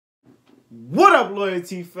What up,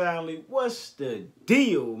 LoyalT'S family? What's the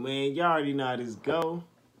deal, man? Y'all already know how this go.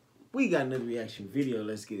 We got another reaction video.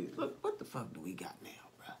 Let's get it. Look, what the fuck do we got now,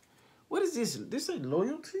 bro? What is this? This ain't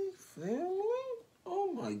LoyalT'S family?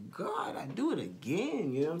 Oh my God, I do it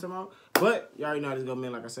again. You know what I'm talking about? But y'all already know how this go,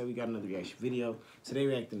 man. Like I said, we got another reaction video. Today,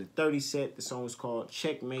 reacting to 30 Set. The song is called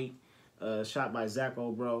Checkmate. Shot by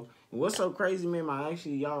Zacko, bro. And what's so crazy, man?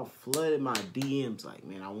 Y'all flooded my DMs. Like,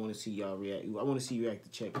 man, I want to see y'all react. I want to see you react to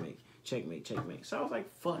Checkmate. Checkmate. So I was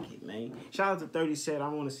like, fuck it, man. Shout out to 30 Set. I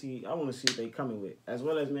want to see what they coming with. As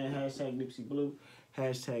well as, man, hashtag Nipsey Blue,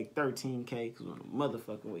 hashtag 13K, because we're on a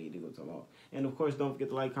motherfucking way you do what I'm talking about. And of course, don't forget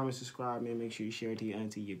to like, comment, subscribe, man. Make sure you share it to your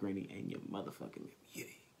auntie, your granny, and your motherfucking yeah.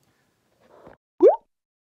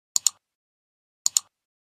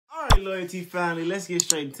 Alright, LoyalT'S family, let's get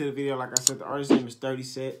straight into the video. Like I said, the artist's name is 30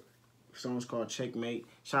 Set. The song's called Checkmate.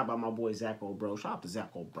 Shot by my boy Zacko, bro. Shout out to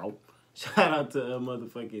Zacko, bro. Shout out to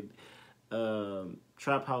motherfucking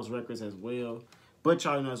Trap House Records as well. But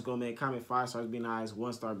y'all know it's going, man. Comment 5 stars being nice,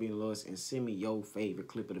 1 star being the lowest, and send me your favorite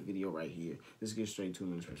clip of the video right here. Let's get straight to it.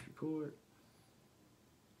 Let's press record.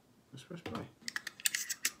 Let's press play.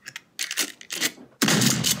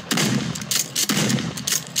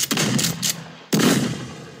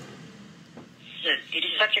 It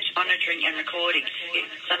is subject to monitoring and recording.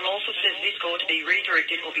 It's unlawful for this call to be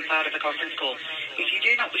redirected or be part of a conference call. If you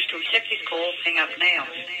do not wish to accept this call, hang up now.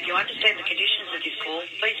 If you understand the conditions of this call,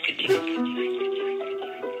 please continue.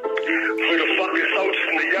 For the fucking soldiers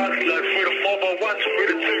in the yard, like for the 4x1, for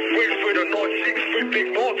the 2-3, for the 9-6, for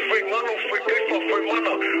big north, for 1 for Cliff, for 1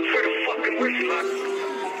 for the fucking Westland.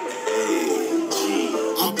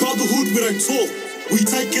 Our brotherhood, we don't talk. We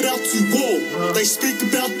take it out to war. They speak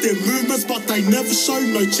about their movements, but they never show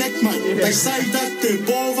no checkmate. They say that they're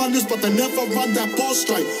ball runners, but they never run that ball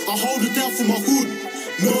straight. I hold it down for my hood.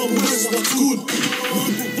 Number West, what's good?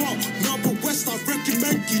 Number West, I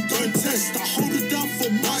recommend you don't test. I hold it down for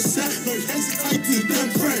my set. No hesitate to them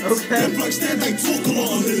friends. Them blokes there, they talk a lot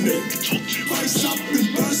on the net. Place up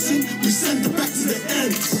in person, we send it back to the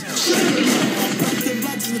ends. I back them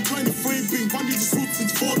lads in the 23, been running the suit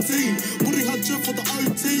since 14. Putting her job for the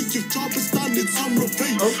OT, your job is done, it's on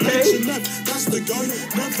repeat. H&F, that's the go.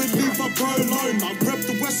 Never leave my bro alone. I rep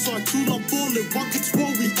the West Side till I'm balling. Rockets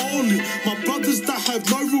roll, we own it. My brothers that have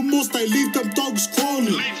no remorse, they leave them dogs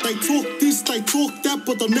crawling. They talk this, they talk that,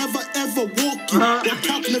 but they'll never ever walk it. They're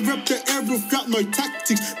counting, they rep their area without no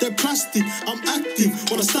tactics. They're plastic, I'm active.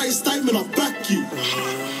 When I say a statement, I back you.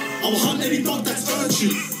 I will hunt any dog that's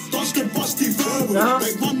urgent. Dodge them busty verbal.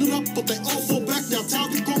 They run it up, but they all fall back. Now tell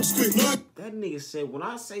the Bronx quick. That nigga said, when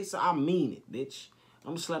I say so, I mean it, bitch.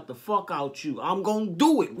 I'm gonna slap the fuck out you. I'm gonna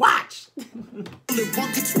do it. Watch.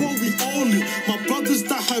 Rockets roll, we own it. My brothers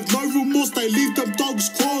that have no remorse, they leave them dogs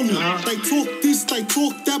crawling. They talk this, they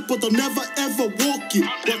talk that, but they'll never ever walk it.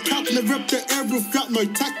 They're counting, they rep their area without no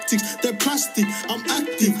tactics. They're plastic, I'm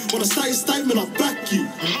active. When I say a statement, I back you.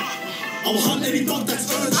 I will hunt any dog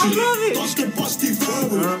that's urgent. Dodge them busty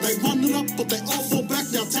verbal. They run it up, but they all fall back.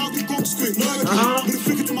 Now tell the Bronx quick. With a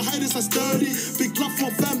figure to my haters, that's dirty. Big love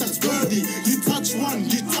for my fam, that's worthy. You touch one,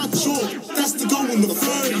 you touch all. That's the goal in the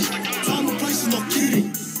 30. Time and place is not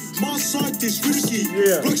kidding. My side is risky.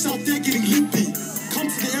 Blokes out there getting limpy. Come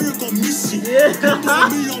to the area, got missing. Numbers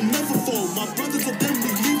on me, I'll never fall. My brothers are them,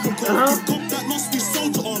 we leave them cold. You got that lost me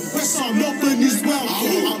soldier on. Westside Melbourne as well.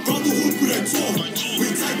 Our brotherhood, we don't talk.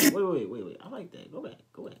 We take it. Wait. I like that. Go back.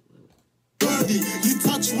 You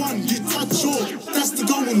touch one, you touch all. That's the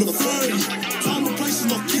goal in the 30. Time and place is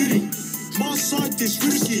not kidding. My side is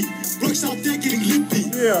risky. Blokes out there getting limpy.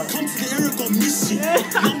 Come to the area, got missing.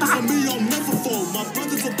 Numbers on me, I'll never fall. My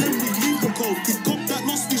brothers are them, we leave them cold. You got that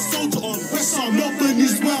lost me soldier on. Westside Melbourne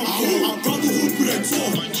as well. Our brotherhood, we don't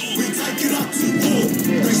talk. We take it out to war.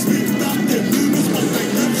 They speak about their movements, but they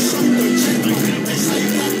never show no checkmate. They say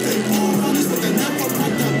that they're ball runners, but they never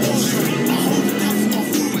run that ball straight. I hold it down for my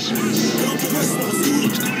hood. Number West, what's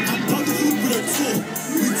good? Our brotherhood, we don't talk.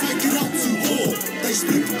 We take it out to war. They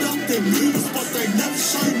speak about their movements, but they never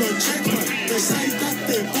show no checkmate. They say that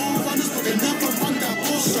they're ball runners, but they never run that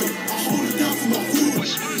ball straight. I hold it down for my hood.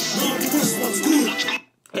 Number West, what's good?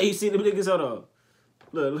 Hey, you see them niggas? Hold on.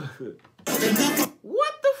 Look.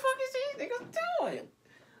 What the fuck is these niggas doing?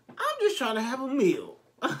 I'm just trying to have a meal.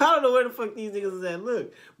 I don't know where the fuck these niggas is at.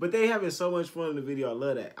 Look. But they having so much fun in the video. I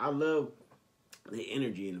love that. I love the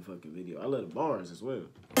energy in the fucking video. I love the bars as well.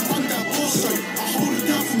 Some of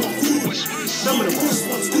the bars.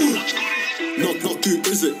 Not good,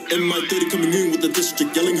 it's is it? In my 30 coming in with the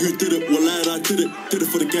district, yelling who did it? Well, lad, I did it. Did it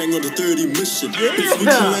for the gang on the 30 mission. Been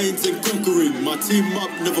switching lanes and conquering. My team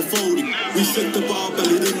up, never folding. We set the bar,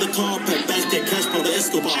 bellied in the carpet. Bags get cash by the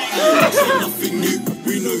Escobar. Hey, say nothing new.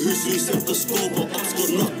 We know who's who set the score, but Ops got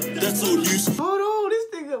not. That's old news. Hold on, this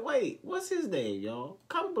nigga, wait, what's his name, y'all?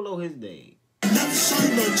 Comment below his name. Never show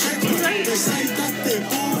no checkmate. They say that they're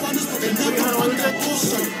ball runners, but they never run that ball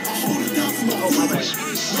straight. I hold it down for my hood.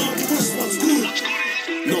 Northwest, what's good?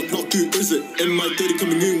 Knock, knock, who is it? In my 30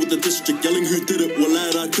 coming in with the district, yelling who did it? Well,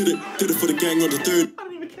 lad, I did it. Did it for the gang on the 30. I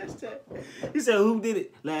didn't even catch that. He said, who did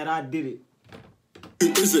it? Lad, I did it. Who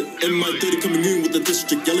is it? In my 30 coming in with the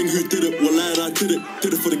district, yelling who did it? Well, lad, I did it.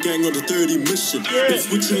 Did it for the gang on the 30 mission. Been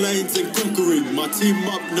switching lanes and conquering. My team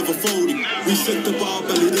up, never folding. We set the bar,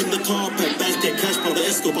 bellied in the carpet. Bags get cash by the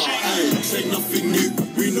Escobar. Hey, say nothing new.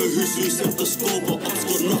 We know who's who set the score, but Ops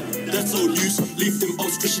got not. That's old news. Leave them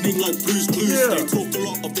Ops questioning like Blues Clues. They talk a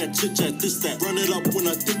lot of that chit chat, this that. Run it up when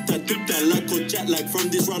I dip that like or jet lag. From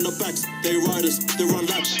these roundabacks, they riders, they run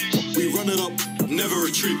laps. We run it up, never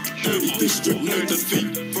retreat. 30 district, no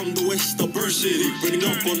defeat. From the west of Bird City, running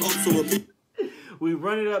up on Ops for repeat. We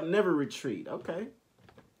run it up, never retreat. Okay.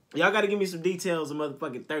 Y'all got to give me some details of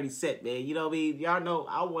motherfucking 30 set, man. You know what I mean? Y'all know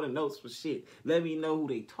I want to know some shit. Let me know who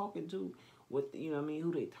they talking to. What, you know what I mean?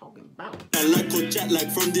 Who they talking about? Like or jet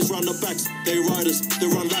lag from these roundabacks, they riders, they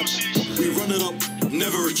run laps. We run it up,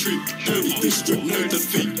 never retreat. 30 district, no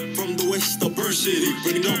defeat. From the west of Bird City,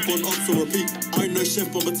 running up on Ops for repeat. I ain't no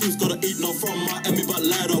chef, but my team's gotta eat. Not from Miami, but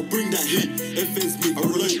lad, I'll bring that heat. It fits me, I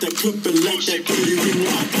reload that clip and let that kitty ring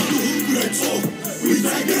like. They talk, we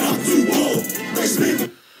take it up to war. They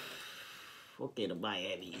speak. Okay, the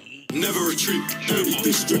Miami Heat. Never retreat, 30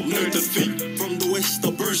 district, no defeat. From the west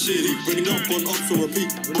of Bird City, running up on Ops for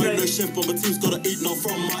repeat. I ain't no chef, but my team's gotta eat. Not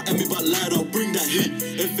from Miami, but lad, I'll bring that heat.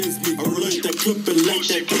 It fits me, I reload that clip and let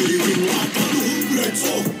that kitty ring like. They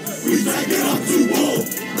talk, we take it up to war.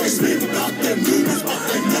 They speak about their movements, but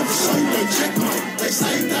they never show no checkmate. They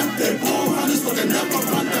say that they're ball runners, but they never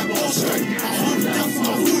run that ball straight. I hold it down for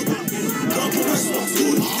my hood. Northwest, what's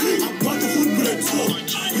good? I'm got the hood with a talk.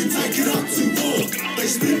 We take it up to war. They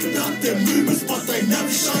speak about their movements, but they never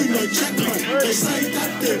show no checkmate. They say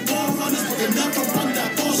that they're ball runners, but they never run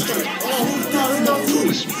that ball straight. I hold it down for my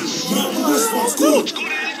hood. Northwest, what's good?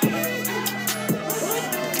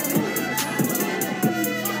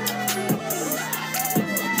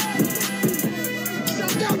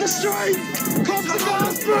 Down the street! Cops are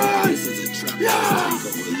going through! Yeah!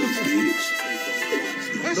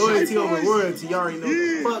 Loyalty over royalty. You already know what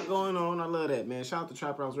the fuck going on. I love that, man. Shout out to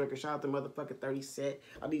Trap House Records. Shout out to motherfucking 30 set.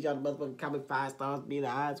 I need y'all to motherfucking comment 5 stars being the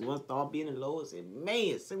highest, 1 star being the lowest. And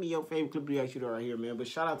man, send me your favorite clip reaction right here, man. But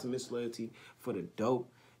shout out to Miss Loyalty for the dope.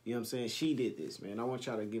 You know what I'm saying? She did this, man. I want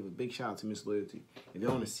y'all to give a big shout out to Miss Loyalty. If you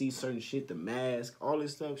want to see certain shit, the mask, all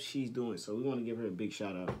this stuff, she's doing. So we want to give her a big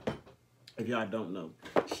shout out. If y'all don't know,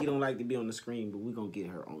 she don't like to be on the screen, but we're going to get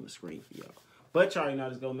her on the screen for y'all. But y'all already know how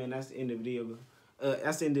this go, man. That's the end of the video.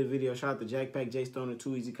 That's the end of the video. Shout out to Jackpack, J Stoner,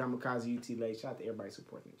 Too Easy, Kamikaze, UT Late. Shout out to everybody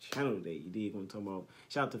supporting the channel today. You dig what I'm talking about?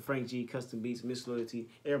 Shout out to Frank G, Custom Beats, Miss Loyalty.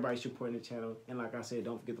 Everybody supporting the channel. And like I said,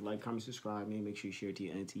 don't forget to like, comment, subscribe, man. Make sure you share it to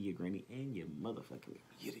your auntie, your granny, and your motherfucking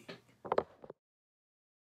beauty.